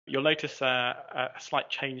You'll notice a slight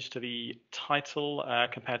change to the title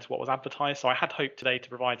compared to what was advertised. So I had hoped today to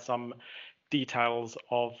provide some details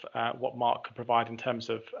of what Marc could provide in terms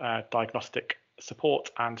of diagnostic support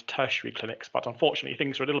and tertiary clinics, but unfortunately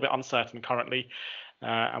things are a little bit uncertain currently.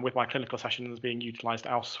 And with my clinical sessions being utilised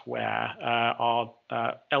elsewhere, our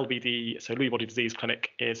LBD, so Lewy body disease clinic,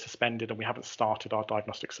 is suspended and we haven't started our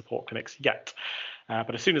diagnostic support clinics yet.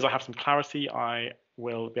 But as soon as I have some clarity, I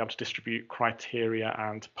will be able to distribute criteria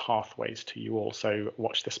and pathways to you all, so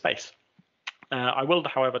watch this space. I will,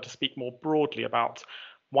 however, to speak more broadly about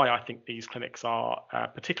why I think these clinics are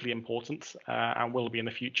particularly important and will be in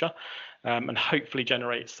the future, and hopefully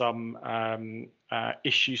generate some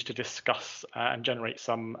issues to discuss and generate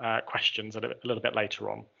some questions a little bit later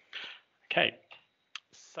on. Okay,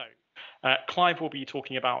 so Clive will be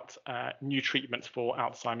talking about new treatments for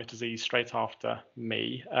Alzheimer's disease straight after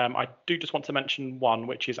me. I do just want to mention one,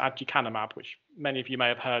 which is aducanumab, which many of you may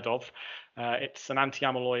have heard of. It's an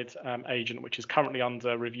anti-amyloid agent which is currently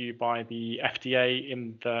under review by the FDA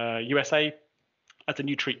in the USA as a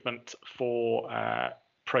new treatment for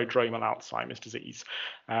prodromal Alzheimer's disease.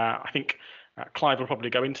 I think Clive will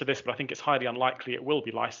probably go into this, but I think it's highly unlikely it will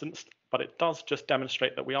be licensed. But it does just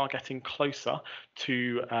demonstrate that we are getting closer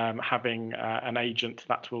to having an agent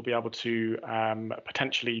that will be able to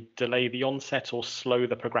potentially delay the onset or slow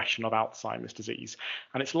the progression of Alzheimer's disease.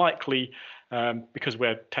 And it's likely, because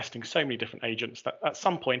we're testing so many different agents, that at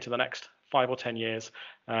some point in the next 5 or 10 years,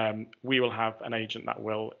 we will have an agent that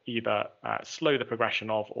will either slow the progression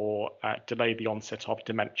of or delay the onset of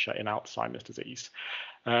dementia in Alzheimer's disease.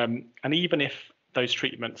 And even if those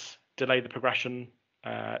treatments delay the progression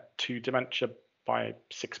to dementia by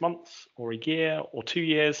 6 months or a year or 2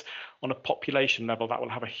 years, on a population level, that will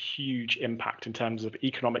have a huge impact in terms of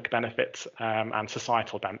economic benefit and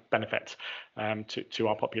societal benefit to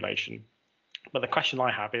our population. But the question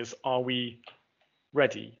I have is, are we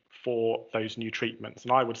ready for those new treatments?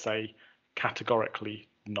 And I would say categorically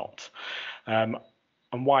not. And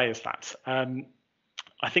why is that?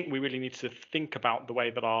 I think we really need to think about the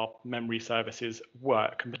way that our memory services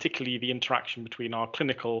work, and particularly the interaction between our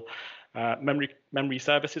clinical memory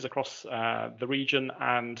services across the region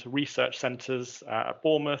and research centres at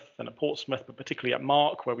Bournemouth and at Portsmouth, but particularly at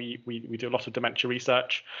Marc, where we do a lot of dementia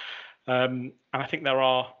research. And I think there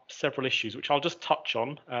are several issues which I'll just touch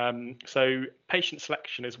on. So patient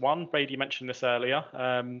selection is one. Brady mentioned this earlier.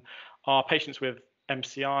 Our patients with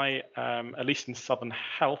MCI, at least in Southern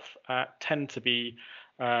Health, tend to be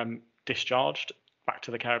discharged back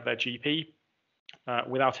to the care of their GP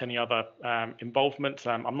without any other involvement.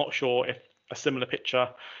 I'm not sure if a similar picture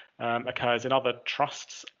occurs in other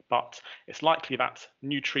trusts, but it's likely that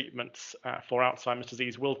new treatments for Alzheimer's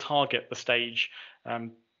disease will target the stage,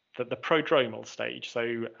 the prodromal stage,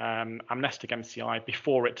 so amnestic MCI,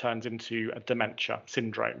 before it turns into a dementia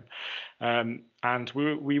syndrome. And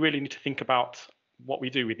we really need to think about what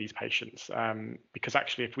we do with these patients, because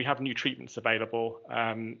actually if we have new treatments available,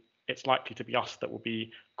 it's likely to be us that will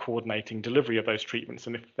be coordinating delivery of those treatments.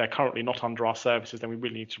 And if they're currently not under our services, then we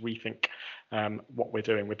really need to rethink what we're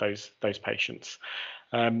doing with those patients.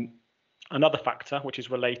 Another factor which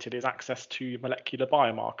is related is access to molecular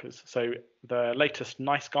biomarkers. So the latest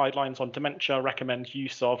NICE guidelines on dementia recommend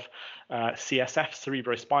use of CSF,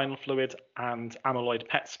 cerebrospinal fluid, and amyloid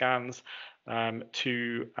PET scans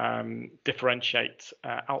to differentiate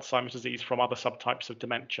Alzheimer's disease from other subtypes of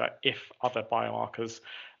dementia if other biomarkers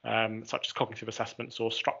such as cognitive assessments or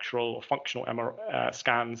structural or functional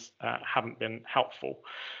scans haven't been helpful.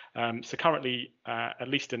 So currently, at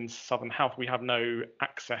least in Southern Health, we have no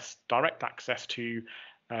direct access to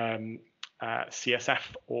CSF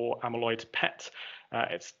or amyloid PET.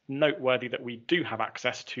 It's noteworthy that we do have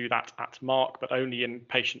access to that at Marc, but only in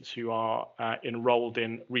patients who are enrolled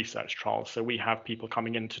in research trials. So we have people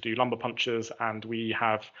coming in to do lumbar punctures, and we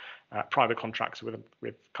have private contracts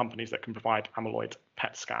with companies that can provide amyloid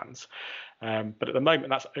PET scans. But at the moment,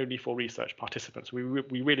 that's only for research participants. We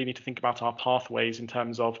really need to think about our pathways in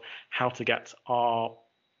terms of how to get our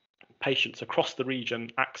patients across the region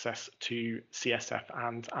access to CSF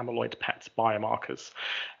and amyloid PET biomarkers.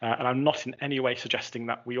 And I'm not in any way suggesting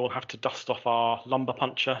that we all have to dust off our lumbar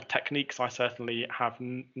puncture techniques. I certainly have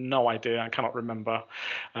no idea and cannot remember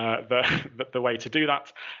the way to do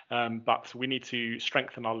that. But we need to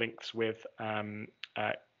strengthen our links with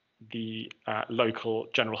the local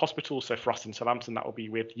general hospital. So for us in Southampton, that will be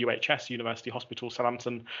with UHS, University Hospital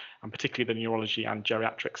Southampton, and particularly the neurology and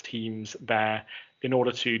geriatrics teams there, in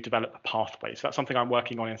order to develop a pathway. So that's something I'm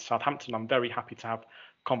working on in Southampton. I'm very happy to have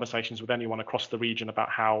conversations with anyone across the region about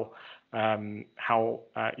how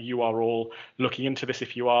you are all looking into this,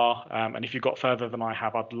 if you are, and if you've got further than I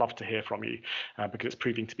have, I'd love to hear from you, because it's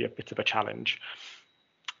proving to be a bit of a challenge.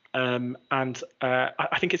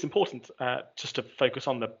 I think it's important just to focus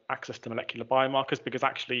on the access to molecular biomarkers, because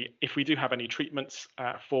actually, if we do have any treatments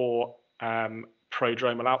for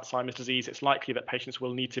prodromal Alzheimer's disease, it's likely that patients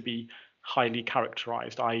will need to be highly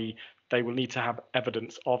characterized, i.e. they will need to have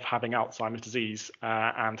evidence of having Alzheimer's disease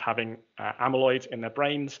and having amyloid in their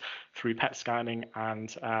brains through PET scanning,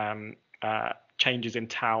 and changes in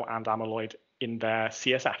tau and amyloid in their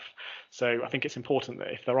CSF. So I think it's important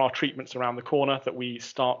that if there are treatments around the corner, that we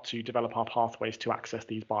start to develop our pathways to access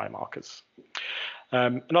these biomarkers.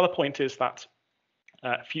 Another point is that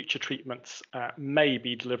future treatments may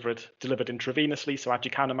be delivered intravenously. So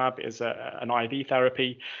aducanumab is an IV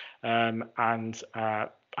therapy, and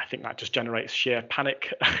I think that just generates sheer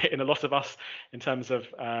panic in a lot of us in terms of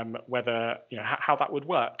whether, how that would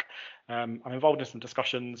work. I'm involved in some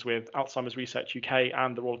discussions with Alzheimer's Research UK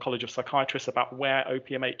and the Royal College of Psychiatrists about where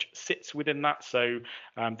OPMH sits within that. So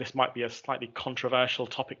this might be a slightly controversial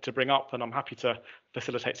topic to bring up, and I'm happy to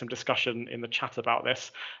facilitate some discussion in the chat about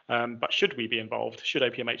this. But should we be involved? Should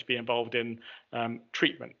OPMH be involved in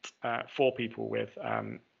treatment for people with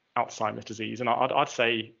Alzheimer's disease? And I'd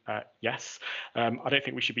say yes. I don't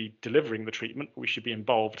think we should be delivering the treatment, but we should be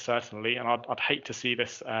involved, certainly. And I'd hate to see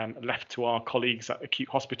this left to our colleagues at acute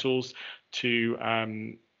hospitals to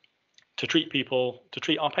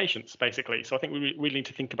treat our patients, basically. So I think we really need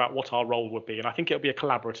to think about what our role would be. And I think it'll be a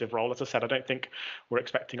collaborative role. As I said, I don't think we're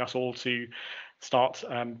expecting us all to start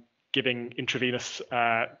giving intravenous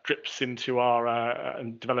drips into our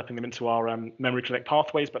and developing them into our memory clinic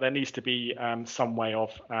pathways, but there needs to be some way of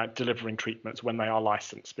delivering treatments when they are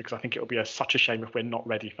licensed, because I think it will be such a shame if we're not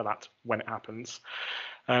ready for that when it happens.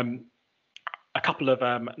 A couple of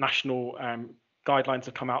national guidelines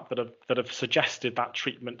have come out that have suggested that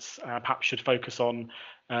treatments perhaps should focus on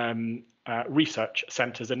research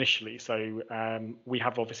centres initially. So we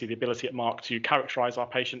have obviously the ability at Marc to characterise our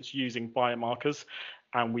patients using biomarkers,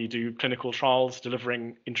 and we do clinical trials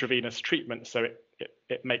delivering intravenous treatment. So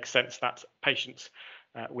it makes sense that patients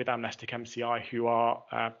with amnestic MCI who are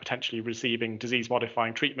potentially receiving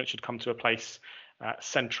disease-modifying treatment should come to a place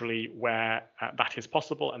centrally where that is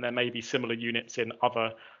possible. And there may be similar units in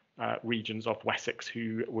other regions of Wessex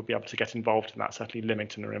who would be able to get involved in that. Certainly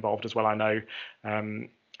Lymington are involved as well, I know,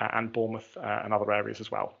 and Bournemouth and other areas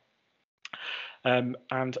as well. And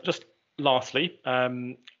just lastly,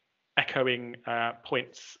 echoing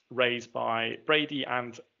points raised by Brady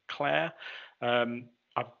and Claire,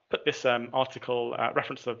 I've put this article,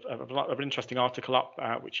 reference of an interesting article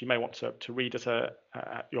up, which you may want to read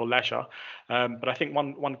at your leisure. But I think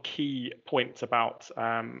one key point about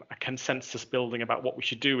a consensus building about what we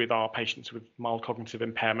should do with our patients with mild cognitive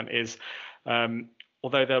impairment is,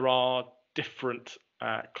 although there are different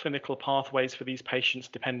clinical pathways for these patients,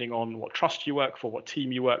 depending on what trust you work for, what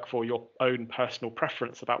team you work for, your own personal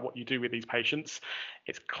preference about what you do with these patients,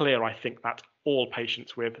 it's clear, I think, that all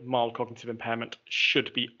patients with mild cognitive impairment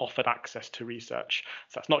should be offered access to research.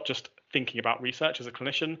 So that's not just thinking about research as a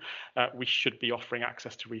clinician, we should be offering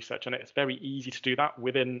access to research. And it's very easy to do that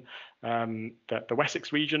within the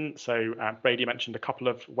Wessex region. So Brady mentioned a couple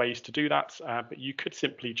of ways to do that, but you could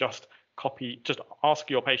simply just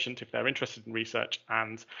ask your patient if they're interested in research,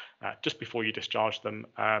 and just before you discharge them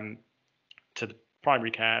to the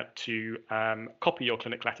primary care, to copy your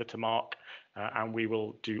clinic letter to Marc, and we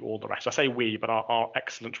will do all the rest. I say we, but our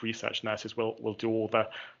excellent research nurses will do all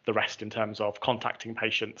the rest in terms of contacting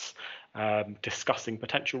patients, discussing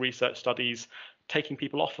potential research studies, taking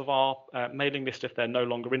people off of our mailing list if they're no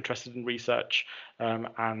longer interested in research,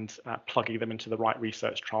 and plugging them into the right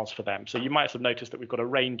research trials for them. So you might have noticed that we've got a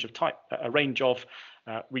range of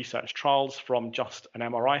research trials, from just an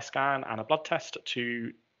MRI scan and a blood test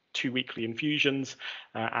to 2 weekly infusions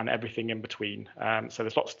and everything in between. So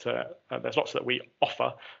there's lots that we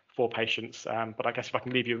offer for patients. But I guess if I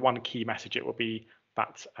can leave you with one key message, it will be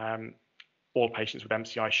that all patients with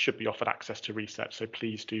MCI should be offered access to research. So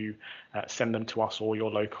please do send them to us or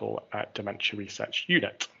your local dementia research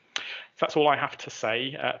unit. So that's all I have to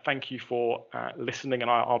say. Thank you for listening,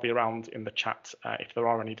 and I'll be around in the chat if there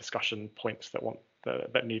are any discussion points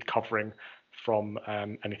that need covering from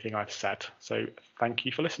anything I've said. So thank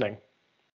you for listening.